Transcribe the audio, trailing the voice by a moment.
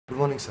Good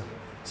morning, sir.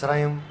 Sir, I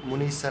am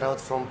Manish Sehrawat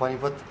from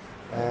Panipat.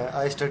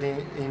 I study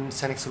in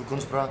Sainik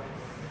Kunjpura.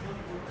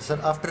 Sir,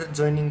 after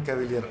joining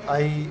Cavalier,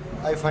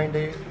 I find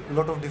a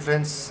lot of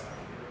difference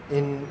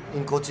in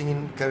coaching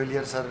in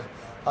Cavalier, sir.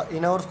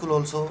 In our school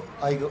also,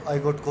 I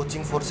got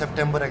coaching for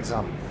September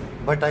exam,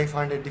 but I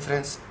find a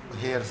difference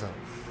here, sir.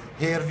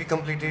 Here we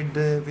completed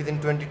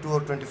within 22 or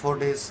 24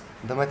 days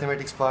the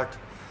mathematics part,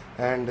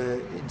 and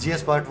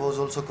GS part was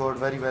also covered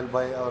very well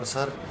by our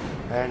sir,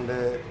 and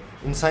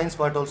in science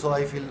part also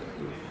I feel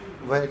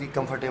very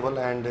comfortable,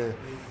 and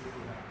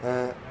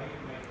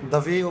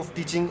the way of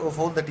teaching of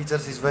all the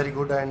teachers is very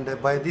good,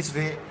 and by this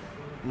way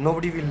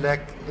nobody will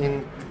lack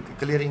in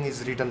clearing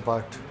his written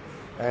part.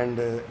 And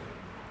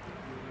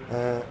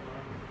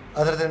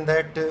other than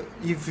that,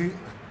 if we,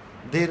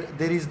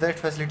 there is that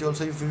facility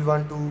also, if we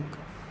want to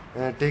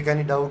take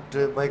any doubt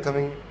by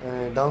coming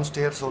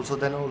downstairs also,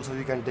 then also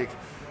we can take.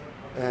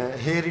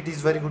 Here it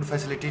is very good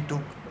facility to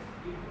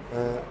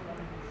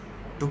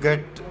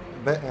get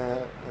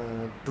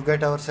to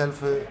get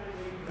ourselves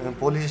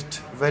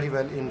polished very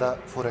well in the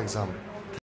for exam.